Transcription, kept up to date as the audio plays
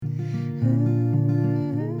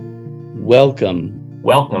Welcome.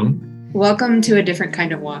 Welcome to a different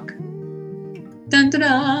kind of walk. Dun da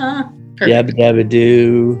da. Yabba dabba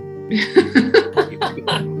doo.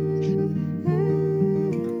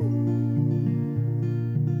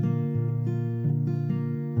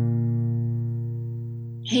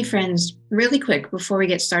 Hey friends, really quick before we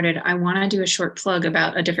get started, I want to do a short plug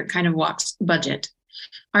about a different kind of walks budget.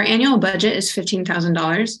 Our annual budget is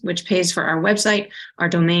 $15,000, which pays for our website, our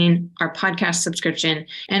domain, our podcast subscription,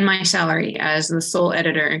 and my salary as the sole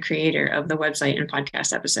editor and creator of the website and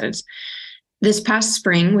podcast episodes. This past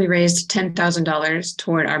spring, we raised $10,000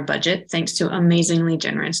 toward our budget, thanks to amazingly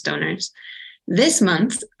generous donors. This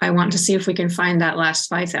month, I want to see if we can find that last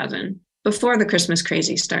 $5,000 before the Christmas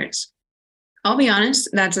crazy starts. I'll be honest,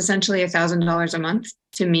 that's essentially $1,000 a month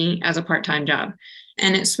to me as a part-time job,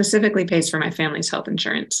 and it specifically pays for my family's health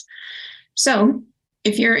insurance. So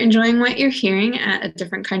if you're enjoying what you're hearing at A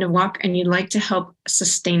Different Kind of Walk and you'd like to help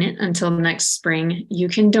sustain it until next spring, you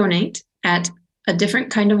can donate at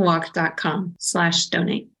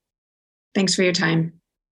adifferentkindofwalk.com/donate. Thanks for your time.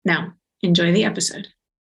 Now, enjoy the episode.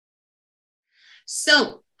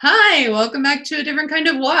 So, hi, welcome back to A Different Kind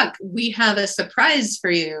of Walk. We have a surprise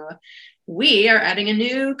for you. We are adding a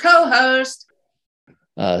new co-host.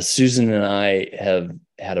 Susan and I have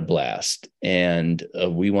had a blast, and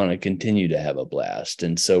we want to continue to have a blast.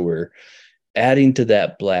 And so we're adding to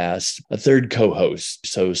that blast a third co-host.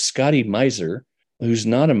 So Scotty Miser, who's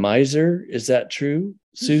not a miser, is that true,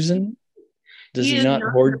 Susan? Does he not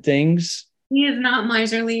hoard things? He is not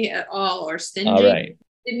miserly at all or stingy. All right.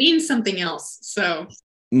 It means something else. So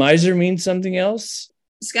miser means something else?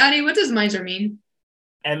 Scotty, what does miser mean?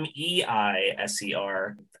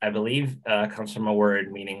 Meiser, I believe, comes from a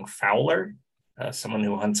word meaning fowler, someone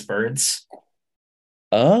who hunts birds.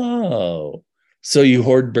 Oh, so you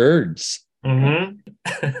hoard birds. Mm-hmm.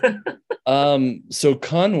 So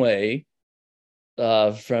Conway,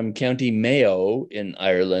 from County Mayo in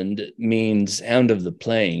Ireland, means hound of the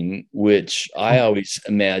plain, which I always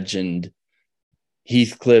imagined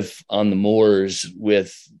Heathcliff on the moors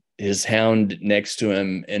with his hound next to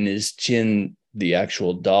him and his chin, the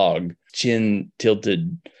actual dog, chin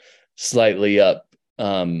tilted slightly up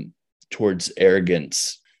towards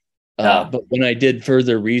arrogance. But when I did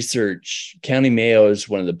further research, County Mayo is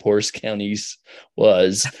one of the poorest counties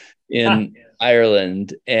was in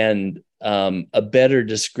Ireland, and a better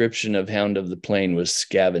description of hound of the plain was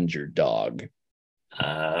scavenger dog.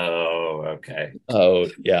 Oh, okay. Oh,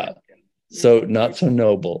 yeah. So not so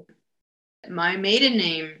noble. My maiden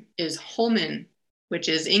name is Holman, which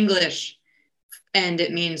is English, and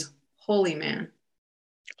it means holy man.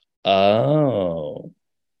 Oh.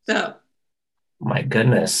 So. My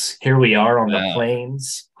goodness. Here we are on the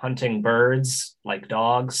plains, hunting birds like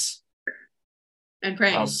dogs. And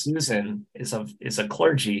praying. While Susan is a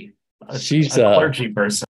clergy. She's a clergy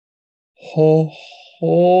person.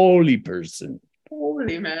 Holy person.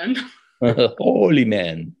 Holy man. Holy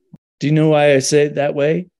man. Do you know why I say it that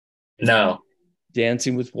way? No.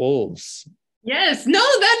 Dancing with Wolves. Yes. No,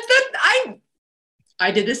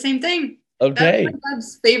 I did the same thing. Okay. That's my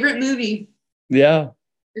dad's favorite movie. Yeah.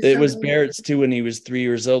 It was Barrett's too when he was 3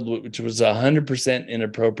 years old, which was 100%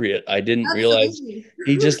 inappropriate. I didn't realize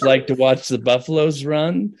he just liked to watch the buffaloes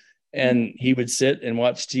run, and he would sit and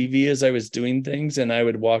watch TV as I was doing things, and I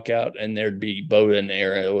would walk out and there'd be bow and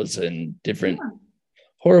arrows and different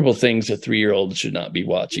horrible things a 3-year-old should not be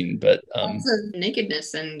watching. But lots of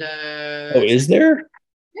nakedness and oh, is there?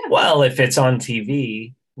 Yeah. Well, if it's on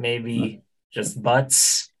TV, maybe just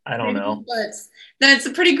butts. I don't know. Butts. That's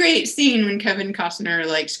a pretty great scene when Kevin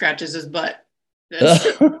Costner scratches his butt.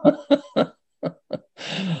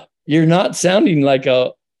 You're not sounding like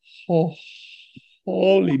a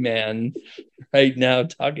holy man right now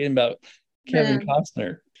talking about Kevin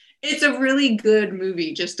Costner. It's a really good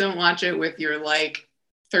movie. Just don't watch it with your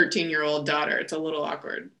 13-year-old daughter. It's a little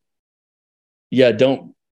awkward. Yeah,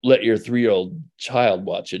 don't let your 3-year-old child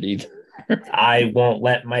watch it either. I won't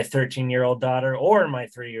let my 13-year-old daughter or my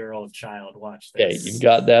 3-year-old child watch this. Okay, you've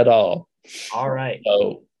got that all. All right.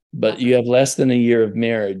 So, but you have less than a year of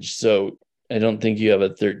marriage, so I don't think you have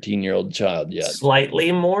a 13-year-old child yet.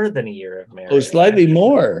 Slightly more than a year of marriage. Oh, slightly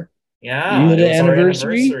more. Yeah. You had an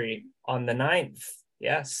anniversary on the 9th.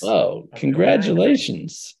 Yes. Oh,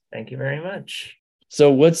 congratulations. Thank you very much.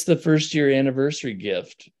 So what's the first year anniversary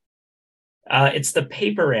gift? It's the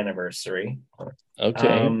paper anniversary.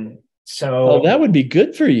 Okay. So that would be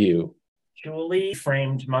good for you. Julie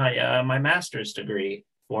framed my my master's degree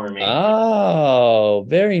for me. Oh,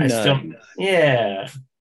 very nice. Yeah.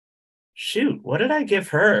 Shoot, what did I give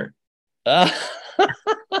her? I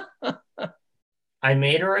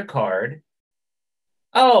made her a card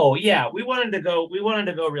Oh yeah, we wanted to go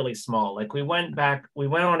really small. Like we went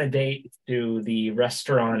on a date to the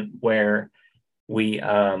restaurant we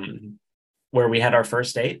um where we had our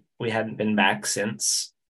first date. We hadn't been back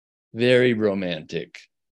since. Very romantic.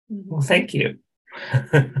 Well, thank you.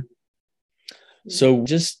 So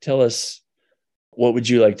just tell us, what would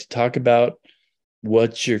you like to talk about?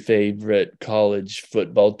 What's your favorite college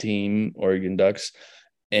football team, Oregon Ducks?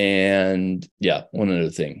 And yeah, one other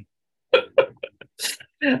thing.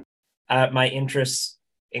 My interests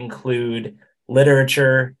include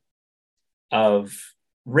literature of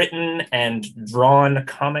written and drawn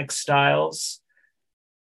comic styles,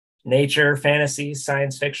 nature, fantasy,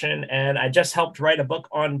 science fiction, and I just helped write a book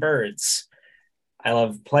on birds. I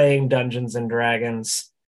love playing Dungeons and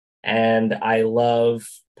Dragons, and I love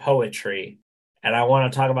poetry. And I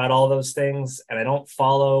want to talk about all those things, and I don't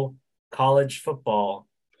follow college football.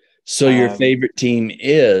 So your favorite team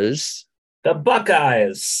is the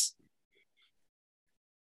Buckeyes.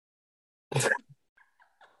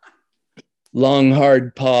 Long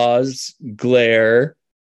hard pause, glare.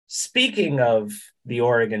 Speaking of the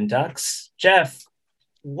Oregon Ducks, Jeff,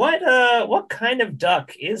 what kind of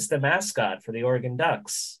duck is the mascot for the Oregon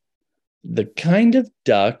Ducks? The kind of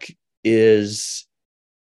duck is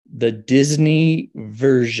the Disney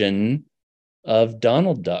version of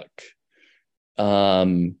Donald Duck.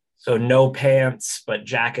 So no pants, but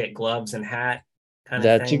jacket, gloves, and hat.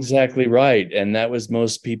 That's exactly right. And that was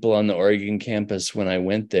most people on the Oregon campus when I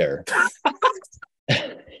went there.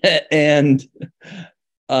 And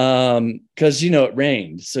because it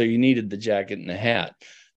rained, so you needed the jacket and the hat.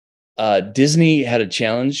 Disney had a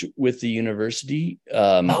challenge with the university.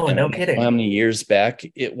 No kidding. How many years back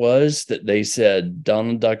it was that they said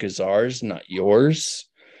Donald Duck is ours, not yours.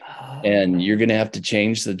 And you're going to have to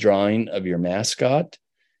change the drawing of your mascot.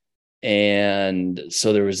 And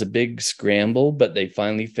so there was a big scramble, but they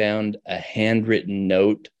finally found a handwritten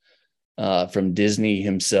note from Disney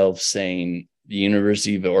himself saying the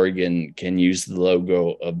University of Oregon can use the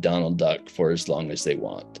logo of Donald Duck for as long as they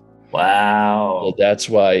want. Wow. So that's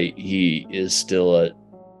why he is still a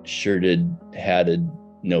shirted, hatted,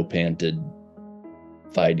 no panted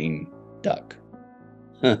fighting duck.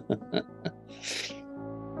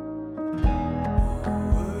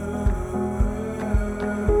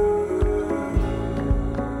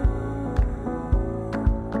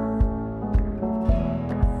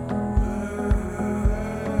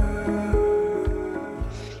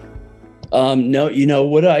 No,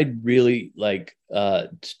 what I'd really like to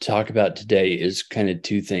talk about today is kind of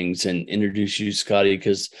two things and introduce you, Scotty,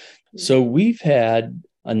 because so we've had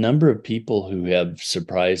a number of people who have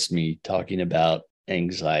surprised me talking about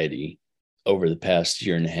anxiety over the past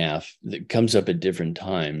year and a half that comes up at different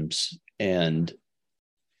times. And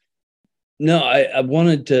no, I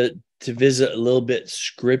wanted to visit a little bit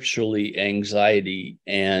scripturally anxiety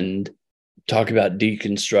and talk about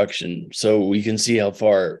deconstruction so we can see how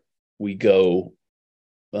far we go.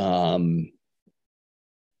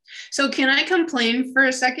 So can I complain for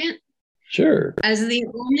a second? Sure. As the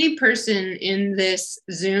only person in this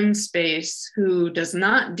Zoom space who does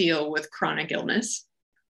not deal with chronic illness,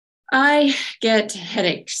 I get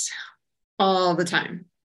headaches all the time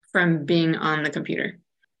from being on the computer.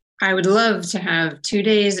 I would love to have 2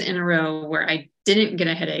 days in a row where I didn't get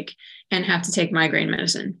a headache and have to take migraine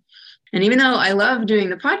medicine. And even though I love doing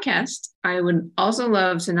the podcast, I would also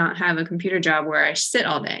love to not have a computer job where I sit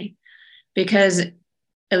all day. Because,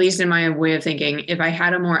 at least in my way of thinking, if I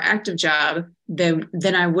had a more active job, then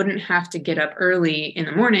I wouldn't have to get up early in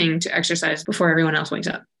the morning to exercise before everyone else wakes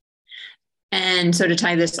up. And so to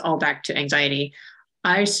tie this all back to anxiety,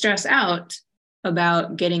 I stress out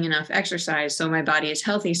about getting enough exercise so my body is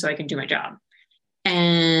healthy so I can do my job.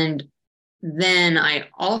 And then I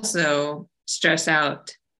also stress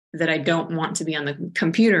out that I don't want to be on the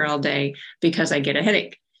computer all day because I get a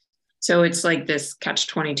headache. So it's like this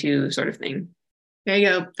catch-22 sort of thing. There you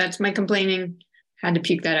go. That's my complaining. Had to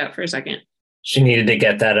puke that out for a second. She needed to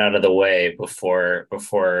get that out of the way before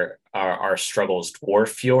our struggles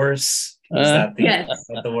dwarf yours. Is that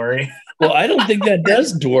the worry? Well, I don't think that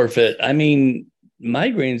does dwarf it. I mean,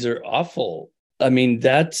 migraines are awful. I mean,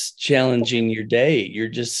 that's challenging your day. You're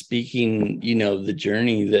just speaking, the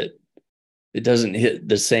journey that it doesn't hit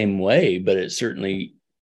the same way, but it certainly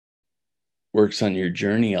works on your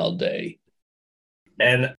journey all day.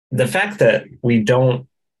 And the fact that we don't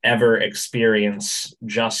ever experience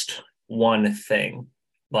just one thing,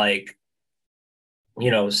 like,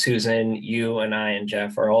 Susan, you and I and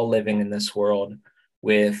Jeff are all living in this world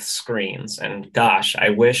with screens. And gosh, I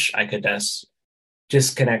wish I could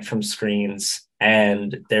disconnect from screens.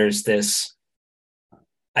 And there's this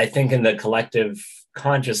I think in the collective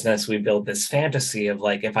consciousness, we build this fantasy of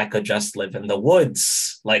like, if I could just live in the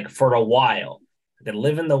woods, like for a while, I could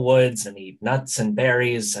live in the woods and eat nuts and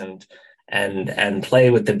berries and play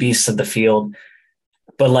with the beasts of the field.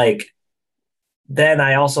 But like, then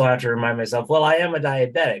I also have to remind myself, well, I am a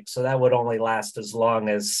diabetic, so that would only last as long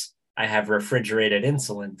as I have refrigerated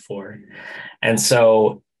insulin for. And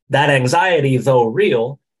so that anxiety, though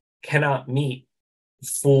real, cannot meet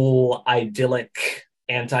full idyllic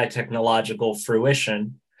anti-technological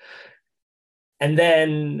fruition. And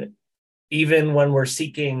then even when we're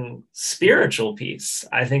seeking spiritual peace,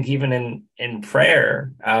 I think even in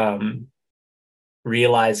prayer,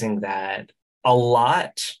 realizing that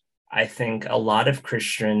I think a lot of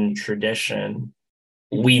Christian tradition,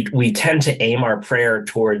 we tend to aim our prayer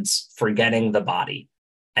towards forgetting the body.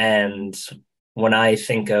 And when I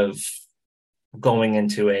think of going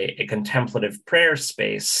into a contemplative prayer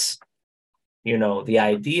space, you know, the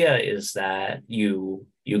idea is that you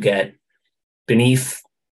get beneath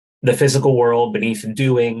the physical world, beneath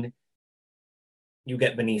doing, you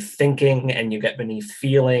get beneath thinking, and you get beneath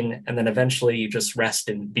feeling, and then eventually you just rest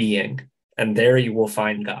in being, and there you will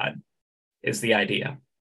find God, is the idea.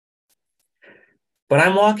 But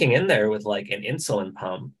I'm walking in there with like an insulin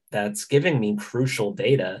pump that's giving me crucial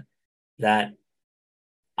data that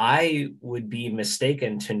I would be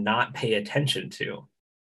mistaken to not pay attention to.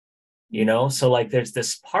 You know, so like there's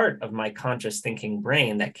this part of my conscious thinking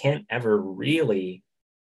brain that can't ever really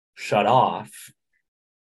shut off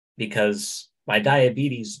because my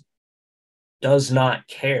diabetes does not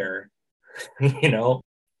care, you know?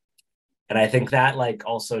 And I think that like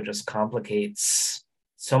also just complicates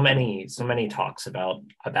so many talks about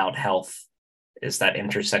health, is that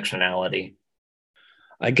intersectionality.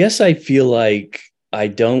 I guess I feel like I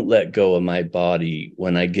don't let go of my body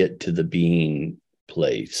when I get to the being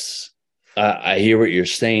place. I hear what you're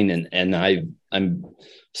saying, and I'm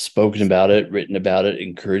spoken about it, written about it,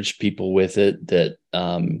 encouraged people with it, that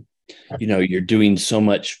you know, you're doing so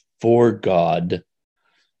much for God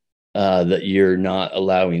that you're not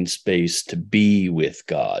allowing space to be with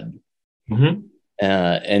God. Mm-hmm.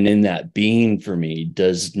 And in that being, for me,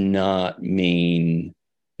 does not mean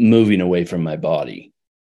moving away from my body.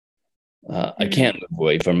 I can't move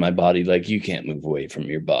away from my body like you can't move away from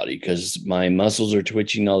your body, because my muscles are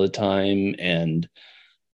twitching all the time, and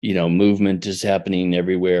you know, movement is happening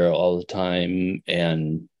everywhere all the time,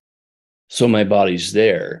 and so my body's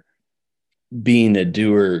there. Being a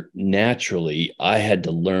doer naturally, I had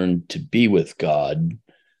to learn to be with God,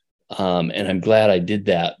 and I'm glad I did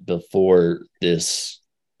that before this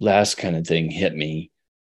last kind of thing hit me,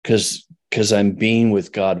 because I'm being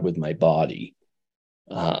with God with my body.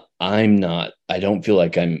 I don't feel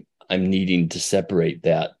like I'm needing to separate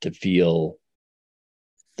that to feel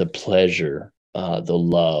the pleasure, the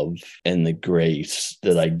love, and the grace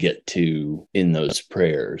that I get to in those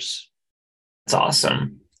prayers. It's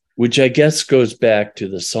awesome. Which I guess goes back to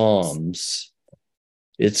the Psalms.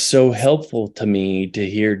 It's so helpful to me to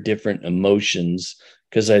hear different emotions,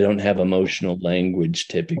 because I don't have emotional language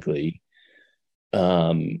typically.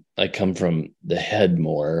 I come from the head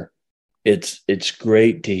more. It's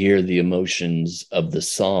great to hear the emotions of the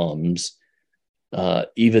Psalms,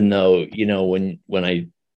 even though, you know, when I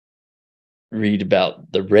read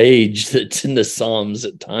about the rage that's in the Psalms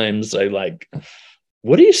at times, I like,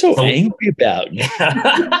 what are you so angry about?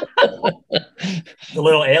 The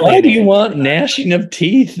little alien. Why do you want gnashing of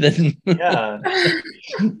teeth? And yeah.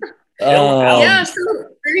 Yeah. So,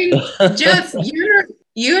 I mean, Jeff,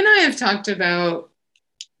 you and I have talked about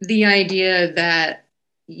the idea that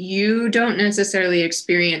you don't necessarily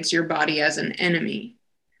experience your body as an enemy,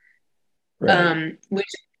 right.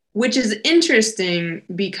 Which is interesting,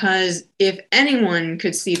 because if anyone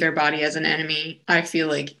could see their body as an enemy, I feel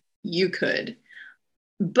like you could.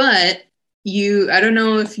 But I don't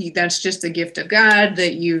know if that's just a gift of God,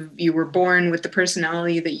 that you were born with the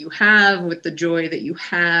personality that you have, with the joy that you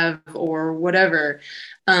have, or whatever.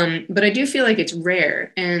 But I do feel like it's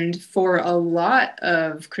rare. And for a lot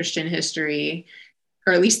of Christian history,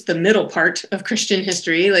 or at least the middle part of Christian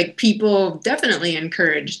history, like, people definitely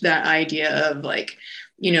encouraged that idea of like,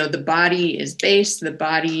 you know, the body is base, the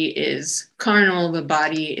body is carnal, the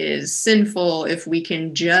body is sinful. If we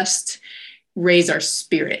can just raise our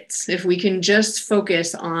spirits, if we can just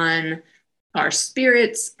focus on our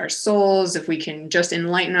spirits, our souls, if we can just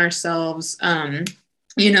enlighten ourselves,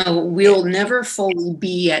 you know, we'll never fully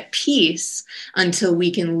be at peace until we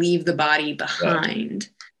can leave the body behind. Yeah.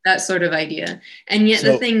 That sort of idea. And yet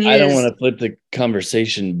the thing is, I don't want to flip the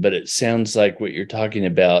conversation, but it sounds like what you're talking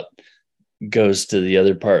about goes to the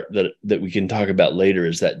other part that we can talk about later,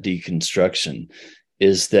 is that deconstruction.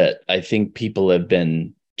 is that I think people have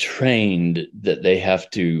been trained that they have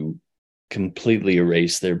to completely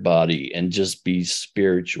erase their body and just be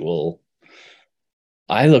spiritual.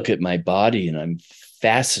 I look at my body and I'm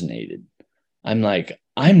fascinated. I'm like,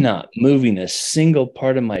 I'm not moving a single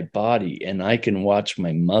part of my body and I can watch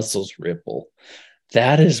my muscles ripple.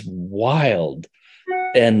 That is wild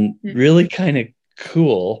and really kind of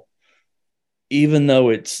cool. Even though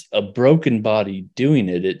it's a broken body doing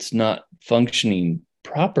it, it's not functioning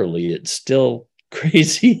properly. It's still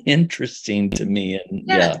crazy interesting to me. And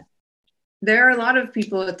yeah. There are a lot of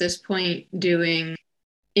people at this point doing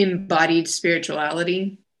embodied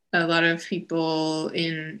spirituality. A lot of people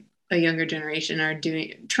in a younger generation are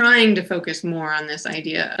trying to focus more on this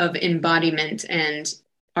idea of embodiment, and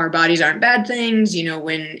our bodies aren't bad things. You know,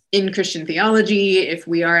 when in Christian theology, if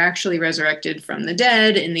we are actually resurrected from the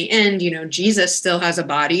dead, in the end, you know, Jesus still has a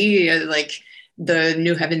body. Like the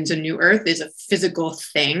new heavens and new earth is a physical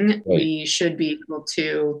thing. Right. We should be able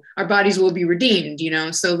to, our bodies will be redeemed, you know?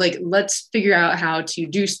 So like, let's figure out how to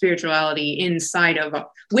do spirituality inside of,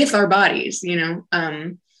 with our bodies, you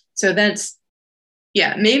know? So that's,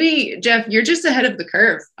 yeah, maybe Jeff, you're just ahead of the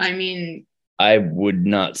curve. I mean, I would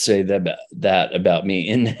not say that about me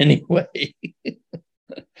in any way.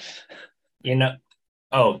 You know,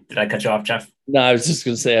 oh, did I cut you off, Jeff? No, I was just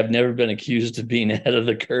going to say I've never been accused of being ahead of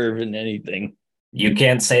the curve in anything. You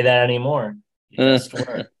can't say that anymore. You just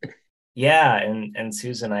were. Yeah, and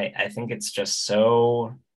Susan, I think it's just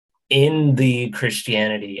so, in the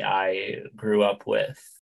Christianity I grew up with,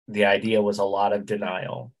 the idea was a lot of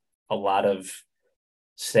denial, a lot of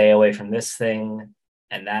stay away from this thing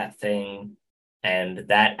and that thing and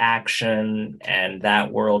that action and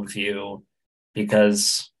that worldview,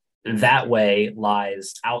 because that way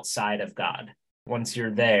lies outside of God. Once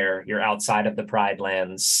you're there, you're outside of the Pride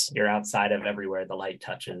Lands, you're outside of everywhere the light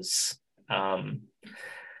touches.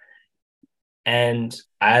 And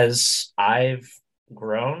as I've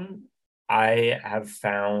grown, I have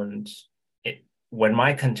found it, when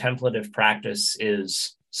my contemplative practice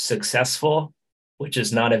is successful, which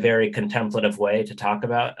is not a very contemplative way to talk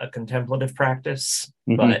about a contemplative practice,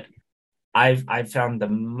 but I've found the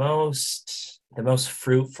most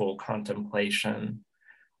fruitful contemplation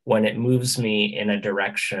when it moves me in a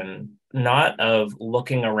direction, not of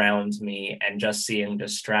looking around me and just seeing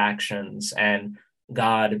distractions and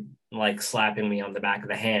God like slapping me on the back of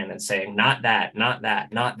the hand and saying, not that, not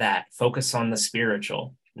that, not that, focus on the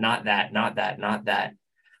spiritual, not that, not that, not that.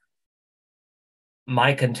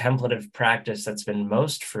 My contemplative practice that's been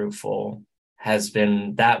most fruitful has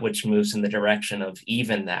been that which moves in the direction of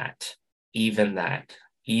even that, even that,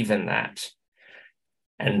 even that.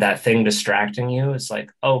 And that thing distracting you is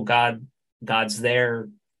like, oh, God's there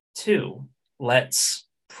too. Let's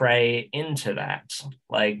pray into that.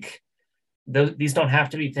 Like, these don't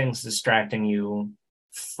have to be things distracting you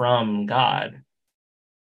from God,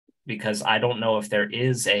 because I don't know if there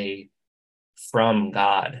is a from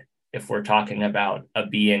God if we're talking about a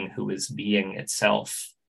being who is being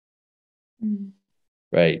itself.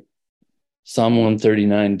 Right. Psalm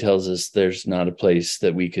 139 tells us there's not a place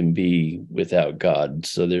that we can be without God.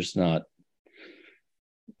 So there's not,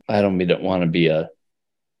 I don't want to be a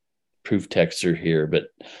proof texter here, but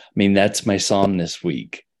I mean, that's my psalm this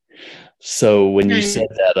week. So when you said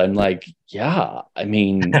that, I'm like, yeah, I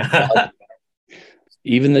mean, God,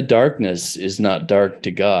 even the darkness is not dark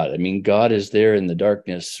to God. I mean, God is there in the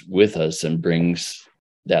darkness with us and brings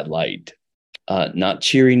that light. Not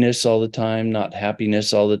cheeriness all the time, not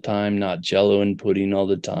happiness all the time, not jello and pudding all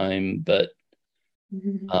the time, but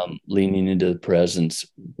leaning into the presence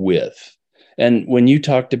with. And when you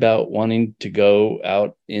talked about wanting to go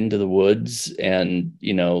out into the woods and,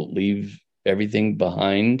 you know, leave everything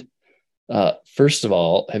behind, first of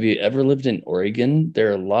all, have you ever lived in Oregon?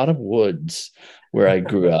 There are a lot of woods where I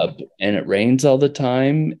grew up, and it rains all the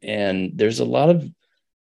time, and there's a lot of,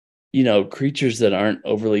 you know, creatures that aren't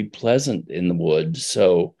overly pleasant in the woods.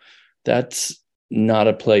 So that's not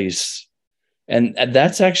a place. And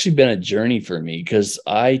that's actually been a journey for me, because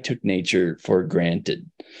I took nature for granted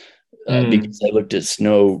because I looked at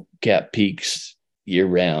snow-capped peaks year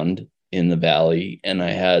round in the valley, and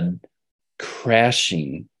I had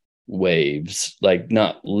crashing waves, like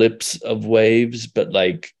not lips of waves, but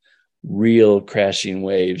like real crashing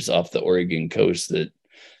waves off the Oregon coast that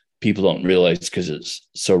people don't realize because it's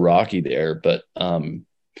so rocky there. But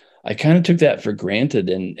I kind of took that for granted.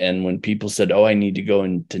 And when people said, oh, I need to go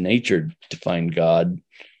into nature to find God,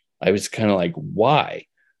 I was kind of like, why?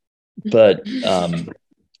 But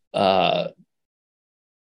I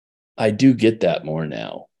do get that more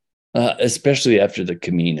now, especially after the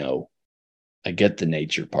Camino. I get the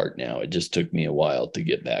nature part now. It just took me a while to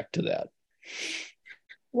get back to that.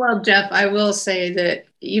 Well, Jeff, I will say that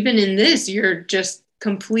even in this, you're just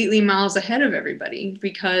completely miles ahead of everybody,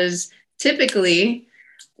 because typically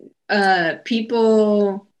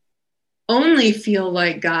people only feel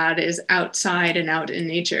like God is outside and out in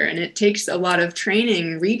nature. And it takes a lot of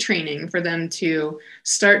training, retraining for them to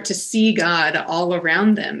start to see God all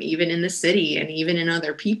around them, even in the city and even in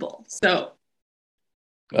other people. So,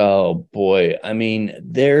 oh boy. I mean,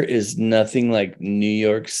 there is nothing like New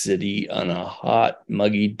York City on a hot,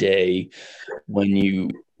 muggy day when you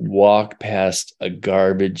walk past a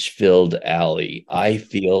garbage-filled alley. I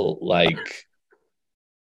feel like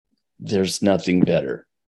there's nothing better.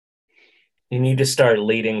 You need to start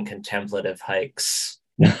leading contemplative hikes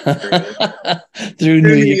through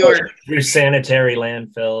New York. Through sanitary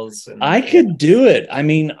landfills. I could do it. I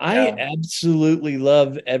mean, I absolutely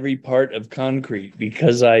love every part of concrete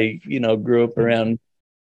because I, grew up around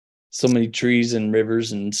so many trees and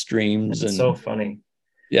rivers and streams. It's so funny.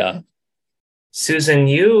 Yeah. Susan,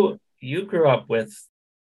 you grew up with,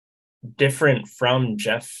 different from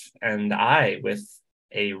Jeff and I, with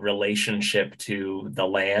a relationship to the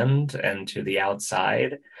land and to the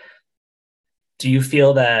outside. Do you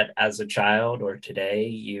feel that as a child or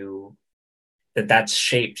today, that's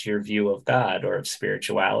shaped your view of God or of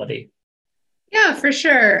spirituality? Yeah, for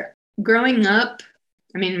sure. Growing up,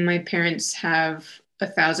 I mean, my parents have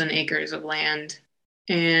 1,000 acres of land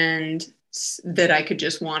and that I could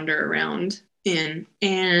just wander around in.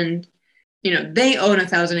 And, they own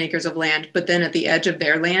 1,000 acres of land, but then at the edge of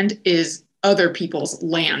their land is other people's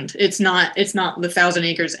land. It's not the 1,000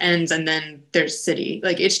 acres ends and then there's city.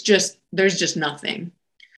 Like there's just nothing.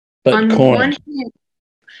 But on corn. one hand,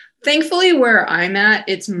 thankfully where I'm at,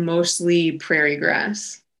 it's mostly prairie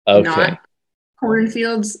grass, not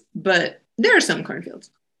cornfields, but there are some cornfields.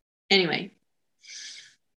 Anyway,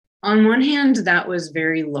 on one hand, that was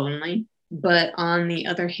very lonely, but on the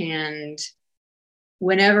other hand,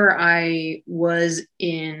 whenever I was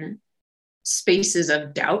in spaces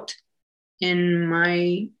of doubt in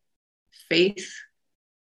my faith,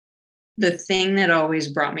 the thing that always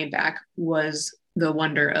brought me back was the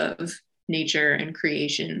wonder of nature and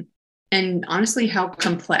creation. And honestly, how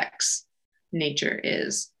complex nature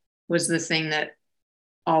was the thing that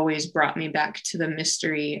always brought me back to the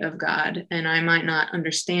mystery of God. And I might not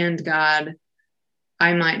understand God.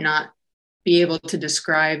 I might not be able to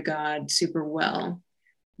describe God super well,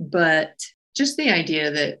 but just the idea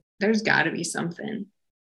that there's got to be something.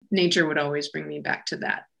 Nature would always bring me back to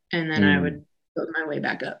that. And then I would build my way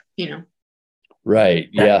back up, Right.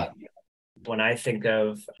 Yeah. When I think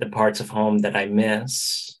of the parts of home that I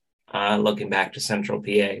miss, looking back to Central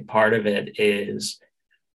PA, part of it is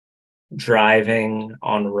driving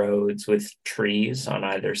on roads with trees on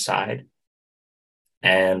either side,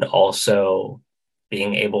 and also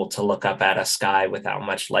being able to look up at a sky without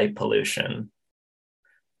much light pollution.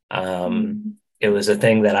 It was a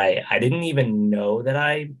thing that I didn't even know that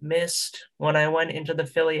I missed when I went into the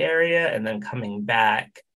Philly area, and then coming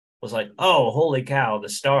back was like, oh, holy cow, the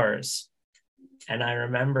stars. And I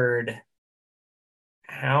remembered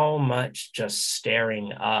how much just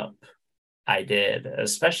staring up I did,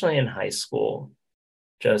 especially in high school,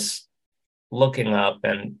 just looking up,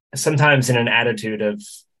 and sometimes in an attitude of,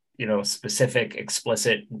 specific,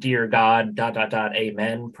 explicit, dear God, ...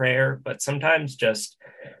 amen prayer, but sometimes just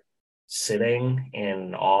sitting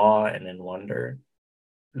in awe and in wonder.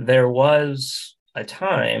 There was a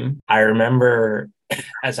time I remember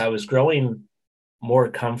as I was growing more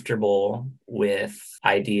comfortable with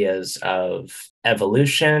ideas of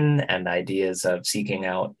evolution and ideas of seeking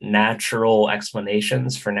out natural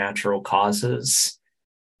explanations for natural causes,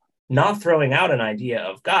 not throwing out an idea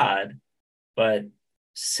of God, but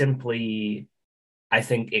simply, I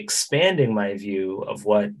think, expanding my view of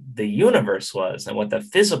what the universe was and what the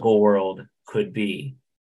physical world could be,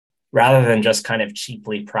 rather than just kind of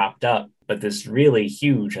cheaply propped up, but this really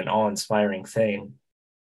huge and awe-inspiring thing.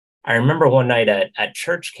 I remember one night at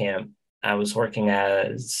church camp, I was working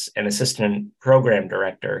as an assistant program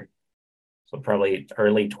director, so probably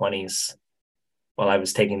early 20s, while I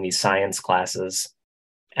was taking these science classes.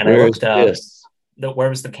 And I looked up, where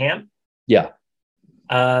was the camp? Yeah.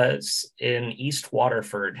 In East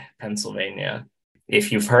Waterford, Pennsylvania.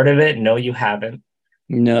 If you've heard of it, no, you haven't.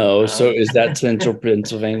 No. So is that Central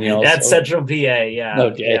Pennsylvania also? That's Central PA, yeah.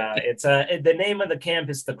 Okay. Yeah. It's the name of the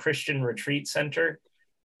camp is the Christian Retreat Center,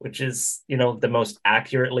 which is, the most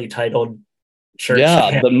accurately titled church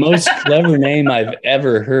camp. The most clever name I've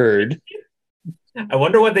ever heard. I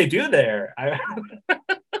wonder what they do there.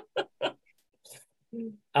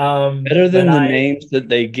 Better but than the names that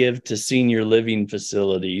they give to senior living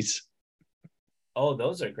facilities. Oh,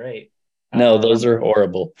 those are great. No, those are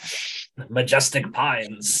horrible. Majestic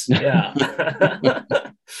Pines. Yeah.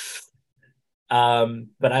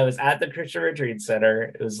 But I was at the Christian Retreat Center.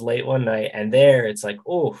 It was late one night, and there it's like,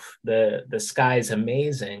 oh, the sky's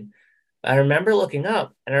amazing. I remember looking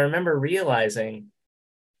up and I remember realizing,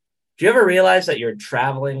 do you ever realize that you're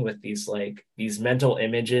traveling with these mental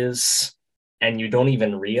images and you don't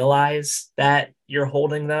even realize that you're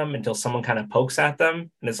holding them until someone kind of pokes at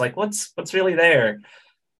them and it's like, what's really there?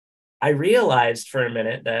 I realized for a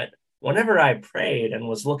minute that whenever I prayed and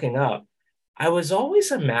was looking up, I was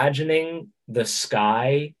always imagining the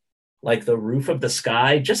sky, like the roof of the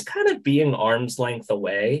sky, just kind of being arm's length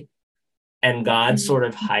away and God sort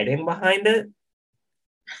of hiding behind it.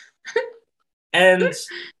 And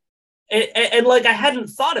and like I hadn't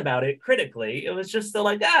thought about it critically. It was just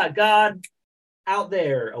like, God out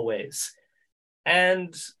there a ways.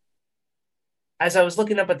 And as I was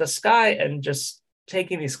looking up at the sky and just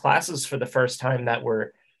taking these classes for the first time that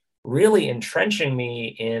were really entrenching me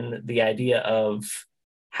in the idea of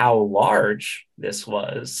how large this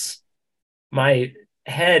was, my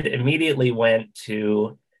head immediately went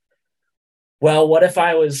to, well, what if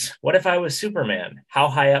I was Superman? How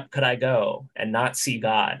high up could I go and not see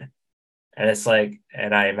God? And it's like,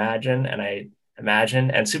 and I imagine,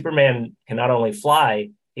 and Superman can not only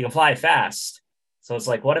fly, he can fly fast. So it's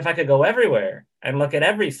like, what if I could go everywhere and look at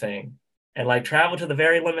everything and like travel to the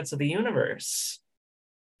very limits of the universe?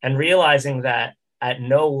 And realizing that at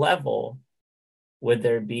no level would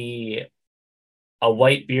there be a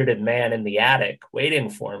white bearded man in the attic waiting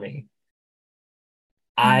for me.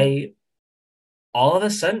 I all of a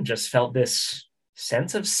sudden just felt this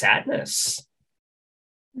sense of sadness,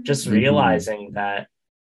 just realizing that,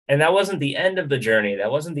 and that wasn't the end of the journey.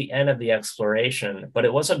 That wasn't the end of the exploration, but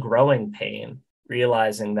it was a growing pain,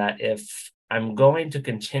 realizing that if I'm going to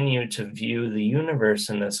continue to view the universe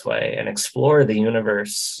in this way and explore the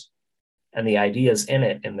universe and the ideas in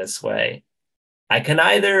it in this way, I can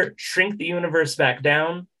either shrink the universe back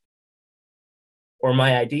down or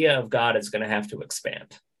my idea of God is going to have to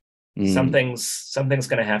expand. Something's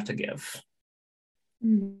going to have to give.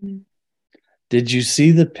 Did you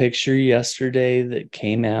see the picture yesterday that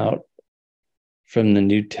came out from the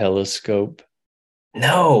new telescope?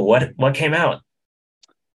 No, what came out?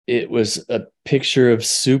 It was a picture of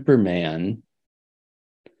Superman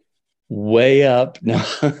way up. No.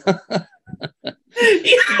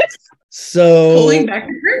 So pulling back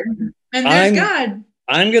the curtain, and there's God.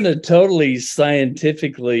 I'm going to totally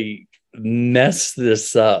scientifically mess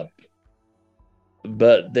this up,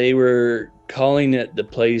 but they were calling it the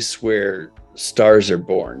place where stars are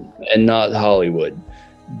born and not Hollywood,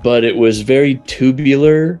 but it was very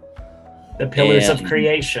tubular. The pillars of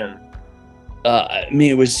creation. I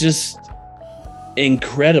mean, it was just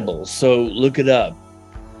incredible. So look it up.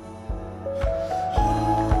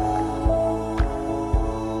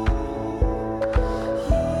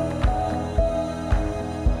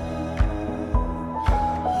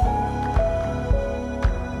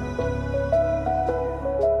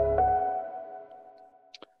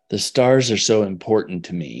 The stars are so important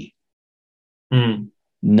to me,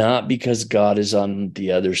 not because God is on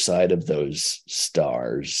the other side of those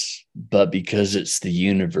stars, but because it's the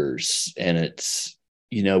universe, and it's,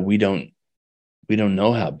 we don't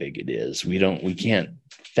know how big it is. We can't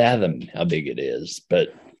fathom how big it is. But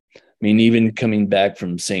I mean, even coming back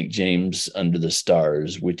from St. James under the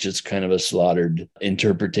stars, which is kind of a slaughtered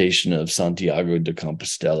interpretation of Santiago de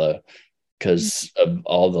Compostela, because of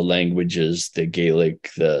all the languages, the Gaelic,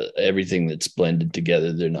 everything that's blended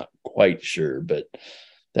together, they're not quite sure, but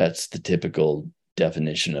that's the typical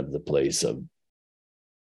definition of the place of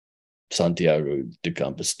Santiago de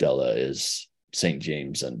Compostela is St.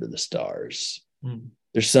 James under the stars.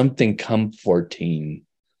 There's something comforting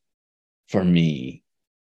for me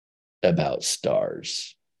about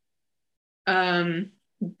stars.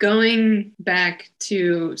 Going back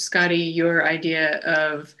to Scotty, your idea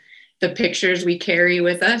of the pictures we carry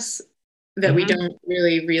with us that we don't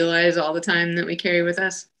really realize all the time that we carry with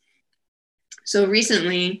us. So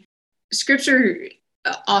recently, scripture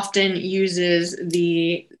often uses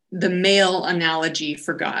the male analogy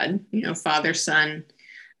for God, Father, Son.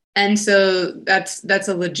 And so that's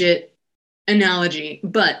a legit analogy.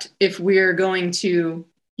 But if we're going to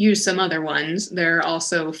use some other ones, there are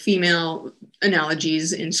also female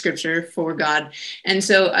analogies in scripture for God. And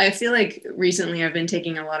so I feel like recently I've been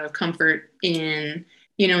taking a lot of comfort in,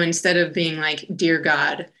 instead of being like, dear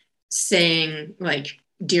God, saying like,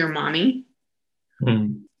 dear mommy.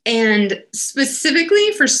 And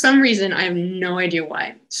specifically, for some reason, I have no idea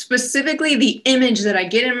why. Specifically, the image that I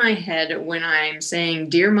get in my head when I'm saying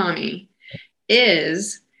 "Dear Mommy"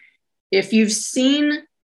 is, if you've seen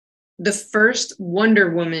the first Wonder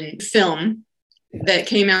Woman film that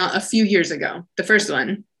came out a few years ago, the first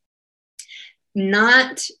one,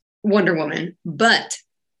 not Wonder Woman, but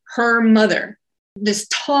her mother, this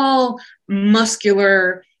tall,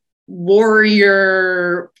 muscular,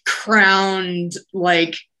 warrior, crowned,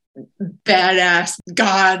 like badass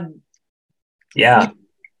god. Yeah.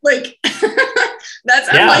 Like that's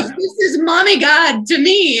I'm like, this is mommy god to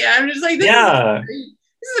me. I'm just like, this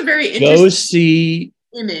is a very interesting Go see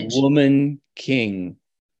image. Woman King.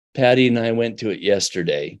 Patty and I went to it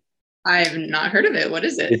yesterday. I have not heard of it. What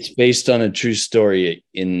is it? It's based on a true story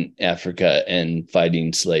in Africa and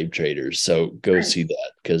fighting slave traders. So go see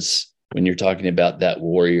that, because when you're talking about that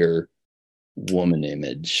warrior woman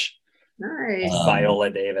image. Nice. Viola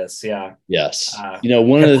Davis. Yeah. Yes.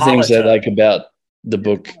 One of the things I like about the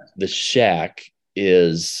book, The Shack,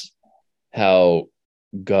 is how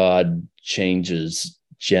God changes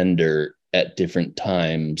gender at different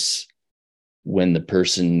times when the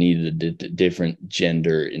person needed a different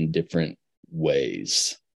gender in different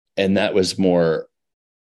ways. And that was more,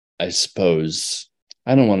 I suppose,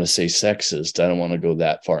 I don't want to say sexist. I don't want to go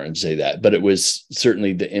that far and say that, but it was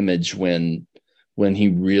certainly the image when he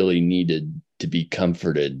really needed to be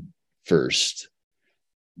comforted first.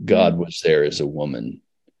 God was there as a woman.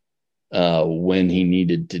 When he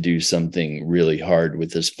needed to do something really hard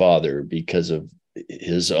with his father because of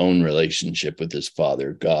his own relationship with his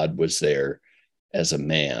father, God was there as a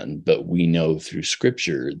man. But we know through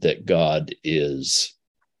scripture that God is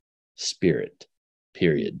spirit,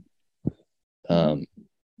 period.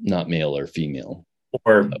 Not male or female.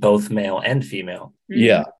 Or both male and female.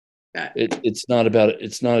 Yeah. It's not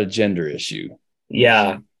a gender issue.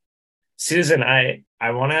 Yeah. Susan, I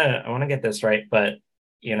want to get this right, but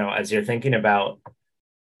as you're thinking about,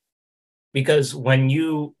 because when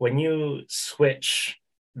you switch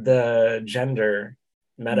the gender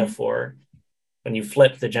metaphor, when you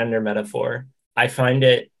flip the gender metaphor, I find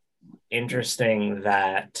it interesting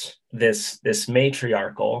that this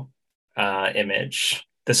matriarchal image,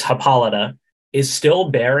 this Hippolyta, is still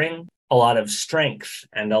bearing a lot of strength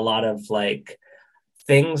and a lot of like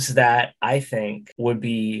things that I think would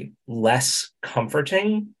be less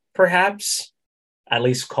comforting, perhaps, at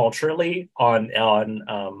least culturally, on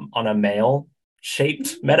a male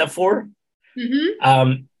shaped metaphor.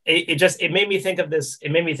 It made me think of this.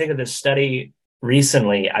 It made me think of this study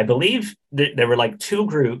recently. I believe there were like two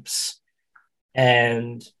groups,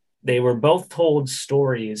 and they were both told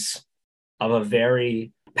stories of a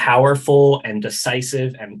very powerful and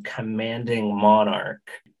decisive and commanding monarch.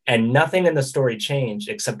 And nothing in the story changed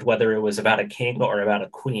except whether it was about a king or about a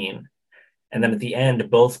queen. And then at the end,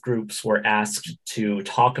 both groups were asked to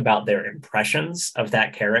talk about their impressions of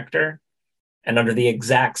that character. And under the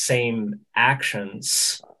exact same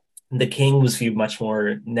actions, the king was viewed much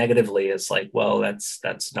more negatively as like, well, that's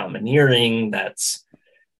domineering. That's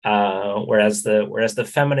whereas the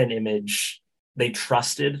feminine image, they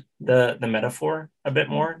trusted the metaphor a bit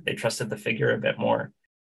more. They trusted the figure a bit more.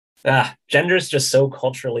 Gender is just so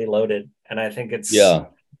culturally loaded, and I think it's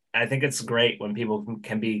great when people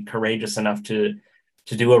can be courageous enough to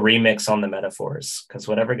do a remix on the metaphors, because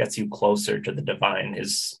whatever gets you closer to the divine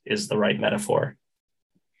is the right metaphor.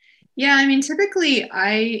 Yeah, I mean, typically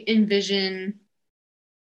I envision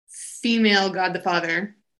female God the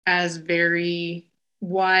Father as very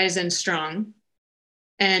wise and strong,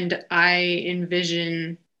 and I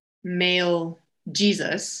envision male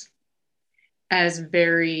Jesus as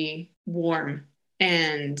very warm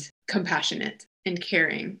and compassionate and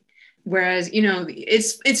caring. Whereas,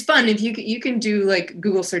 it's fun if you can do like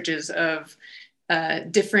Google searches of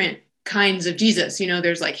different kinds of Jesus.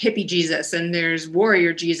 There's like hippie Jesus, and there's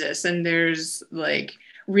warrior Jesus, and there's like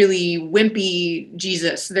really wimpy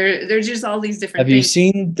Jesus. There's just all these different things. Have you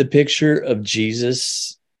seen the picture of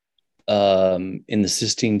Jesus in the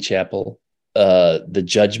Sistine Chapel, the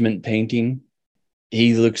Judgment painting?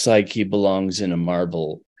 He looks like he belongs in a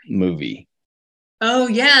Marvel movie. Oh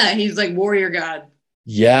yeah, he's like warrior god.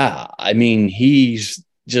 Yeah, I mean, he's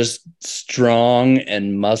just strong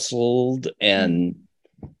and muscled, and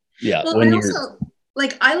yeah. Well, and also,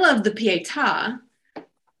 like, I love the Pietà,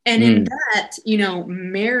 and in that,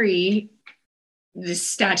 Mary, this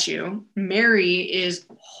statue, Mary is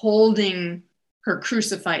holding her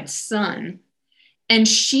crucified son, and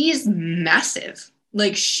she's massive.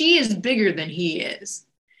 Like, she is bigger than he is.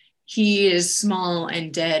 He is small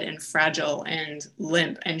and dead and fragile and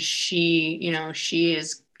limp, and she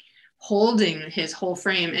is holding his whole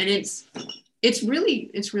frame, and it's really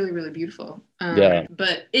really beautiful. Yeah.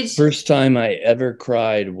 But it's First time I ever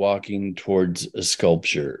cried walking towards a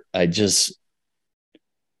sculpture. I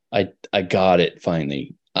got it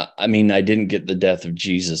finally. I mean, I didn't get the death of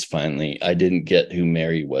Jesus finally. I didn't get who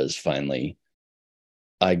Mary was finally.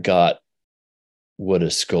 I got what a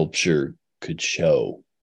sculpture could show.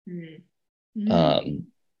 mm-hmm.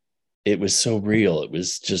 It was so real. It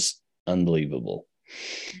was just unbelievable.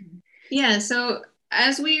 Yeah, so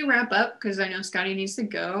as we wrap up, because I know Scotty needs to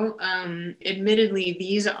go, admittedly,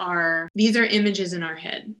 these are images in our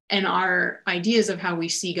head, and our ideas of how we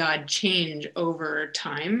see God change over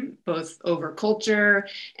time, both over culture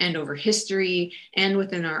and over history and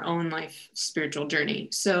within our own life spiritual journey.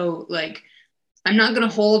 So like, I'm not going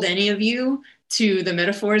to hold any of you to the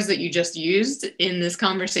metaphors that you just used in this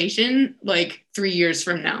conversation like 3 years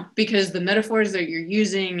from now, because the metaphors that you're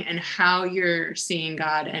using and how you're seeing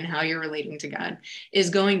God and how you're relating to God is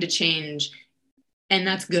going to change, and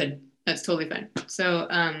that's good. That's totally fine. So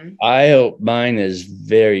I hope mine is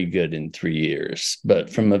very good in 3 years, but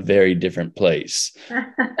from a very different place.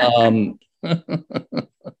 All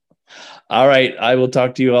right, I will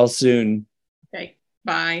talk to you all soon. Okay,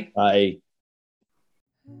 bye. Bye.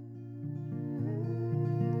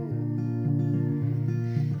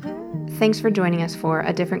 Thanks for joining us for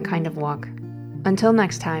A Different Kind of Walk. Until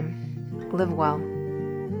next time, live well.